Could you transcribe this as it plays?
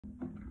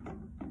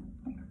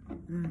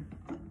I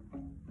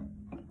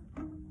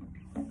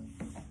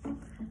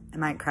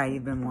might cry,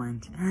 you've been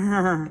warned.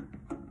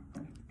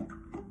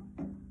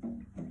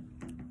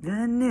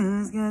 Good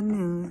news, good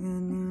news,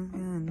 good news,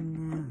 good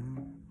news.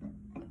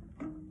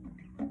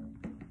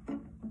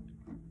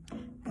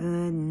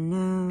 Good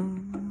news.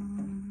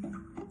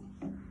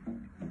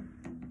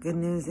 Good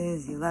news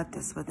is you left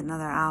us with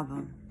another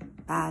album.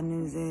 Bad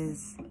news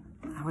is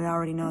we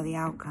already know the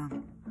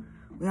outcome.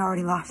 We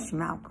already lost you,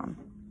 Malcolm.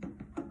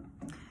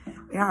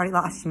 We already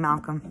lost you,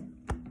 Malcolm.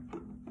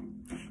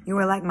 You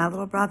were like my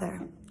little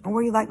brother. Or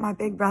were you like my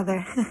big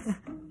brother?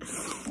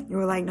 You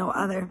were like no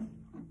other.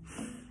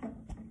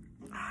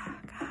 Oh,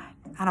 God.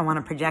 I don't want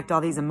to project all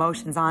these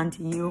emotions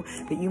onto you,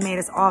 but you made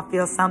us all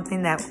feel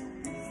something that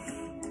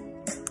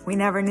we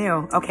never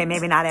knew. Okay,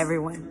 maybe not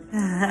everyone.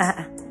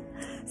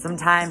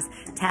 Sometimes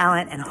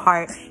talent and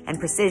heart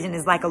and precision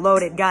is like a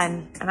loaded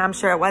gun. And I'm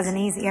sure it wasn't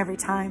easy every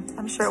time.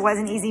 I'm sure it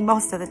wasn't easy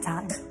most of the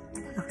time.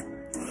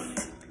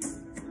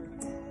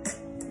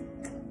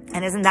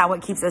 And isn't that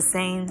what keeps us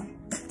sane?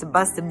 To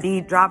bust a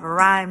beat, drop a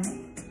rhyme.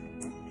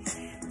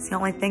 It's the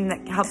only thing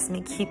that helps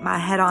me keep my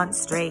head on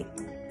straight.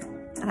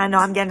 And I know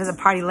I'm getting to the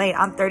party late.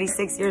 I'm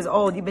 36 years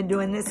old. You've been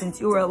doing this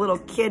since you were a little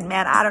kid,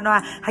 man. I don't know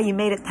how you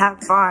made it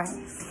that far.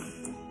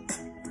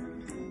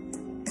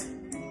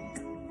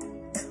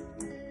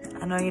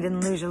 I know you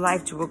didn't lose your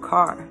life to a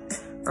car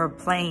or a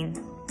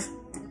plane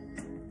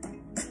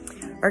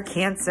or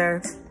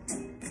cancer.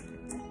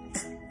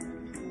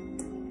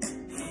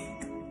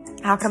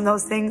 How come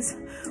those things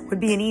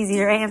would be an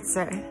easier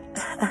answer?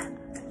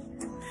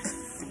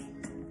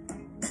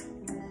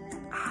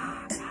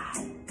 Oh,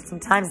 God.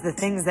 Sometimes the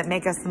things that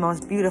make us the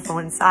most beautiful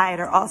inside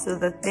are also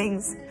the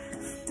things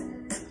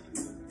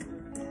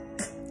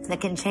that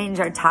can change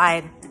our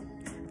tide,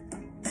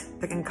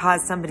 that can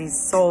cause somebody's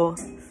soul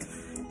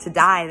to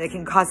die, that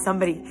can cause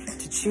somebody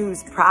to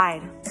choose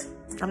pride.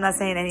 I'm not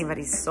saying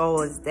anybody's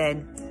soul is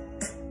dead.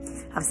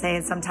 I'm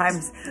saying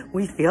sometimes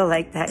we feel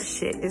like that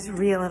shit is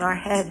real in our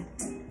head.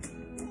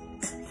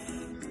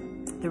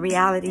 The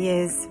reality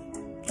is,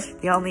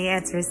 the only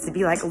answer is to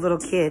be like a little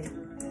kid.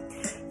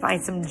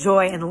 Find some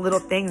joy in the little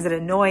things that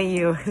annoy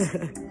you.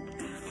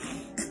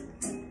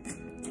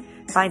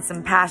 Find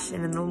some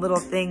passion in the little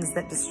things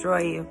that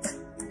destroy you.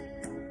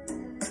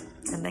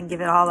 And then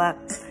give it all up.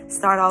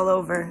 Start all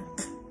over.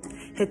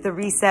 Hit the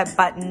reset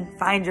button.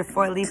 Find your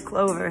 4-leaf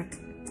clover.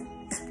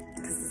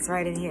 Because it's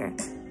right in here.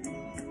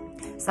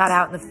 It's not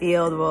out in the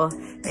field. Well,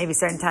 maybe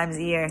certain times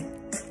of year.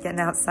 Getting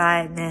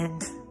outside, man.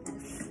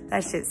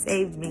 That shit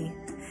saved me.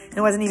 It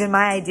wasn't even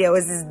my idea. It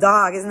was his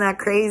dog. Isn't that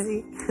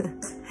crazy?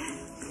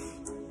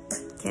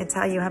 Can't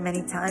tell you how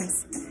many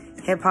times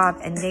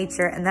hip-hop and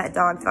nature and that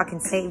dog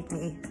fucking saved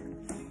me.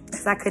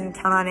 Because I couldn't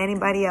count on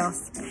anybody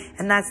else.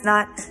 And that's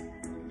not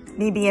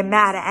me being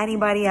mad at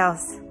anybody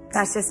else.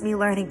 That's just me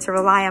learning to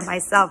rely on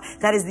myself.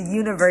 That is the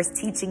universe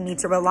teaching me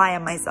to rely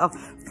on myself,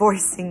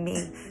 forcing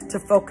me to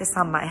focus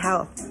on my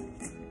health.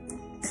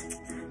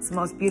 It's the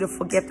most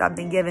beautiful gift I've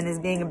been given, is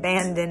being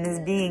abandoned,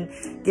 is being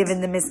given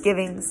the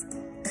misgivings.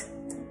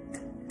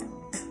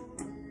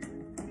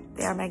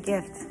 They are my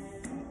gift.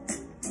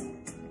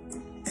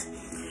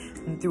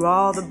 And through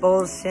all the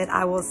bullshit,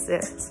 I will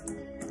sit,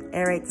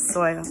 aerate the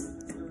soil.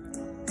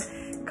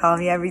 Call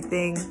me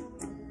everything,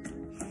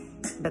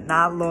 but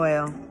not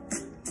loyal.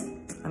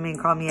 I mean,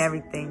 call me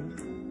everything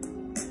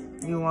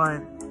you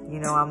want. You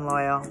know I'm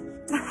loyal.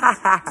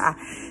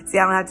 See,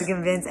 I don't have to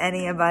convince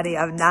anybody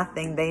of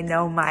nothing. They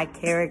know my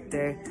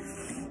character.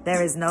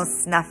 There is no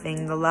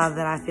snuffing the love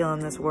that I feel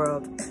in this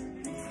world.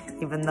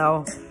 Even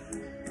though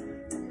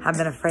I've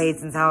been afraid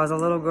since I was a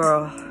little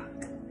girl.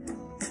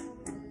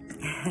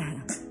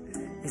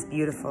 It's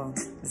beautiful.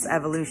 This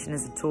evolution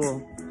is a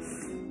tool.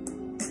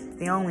 It's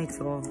the only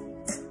tool.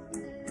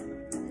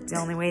 It's the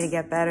only way to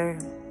get better.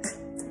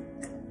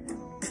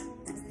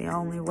 It's the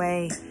only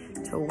way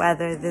to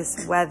weather this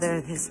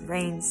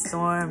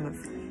rainstorm of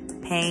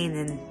pain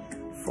and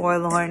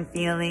forlorn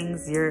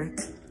feelings. Your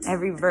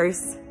every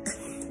verse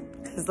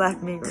has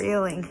left me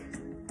reeling.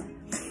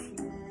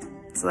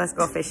 So let's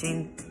go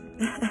fishing.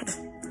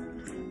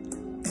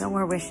 No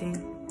more wishing.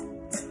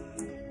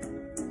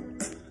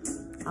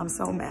 I'm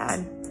so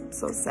mad.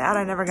 So sad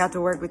I never got to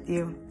work with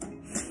you.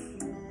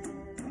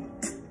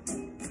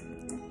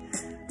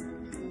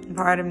 And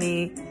part of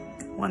me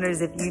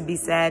wonders if you'd be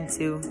sad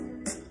too.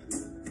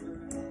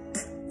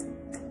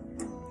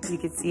 You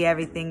could see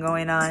everything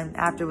going on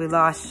after we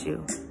lost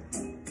you.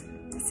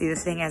 See, the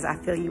thing is, I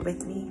feel you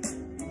with me,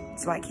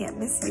 so I can't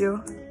miss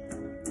you.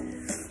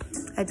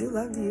 I do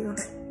love you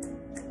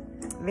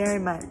very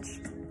much.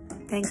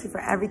 Thank you for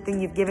everything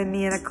you've given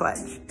me in a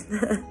clutch.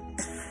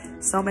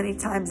 So many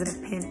times in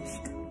a pinch.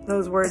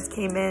 Those words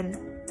came in,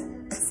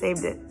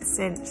 saved it,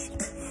 cinched.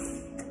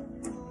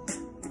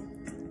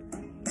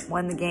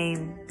 Won the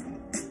game.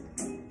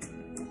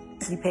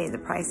 You paid the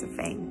price of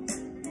fame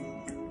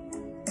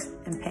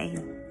and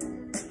pain.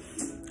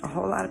 A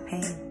whole lot of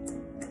pain.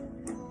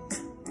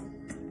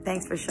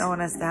 Thanks for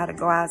showing us how to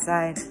go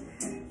outside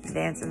and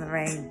dance in the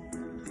rain.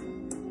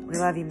 We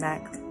love you,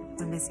 Mac.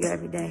 We miss you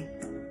every day.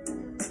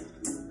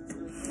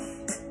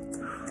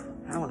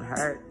 That one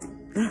hurt.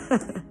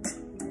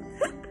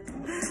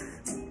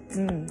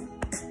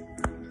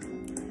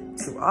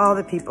 To all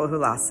the people who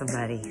lost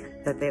somebody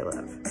that they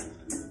love.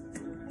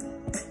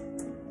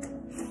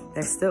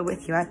 They're still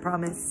with you, I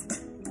promise.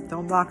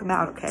 Don't block them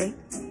out, okay?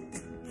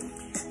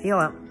 Heal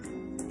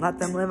them. Let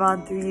them live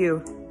on through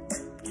you.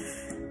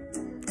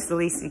 It's the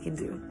least you can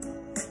do.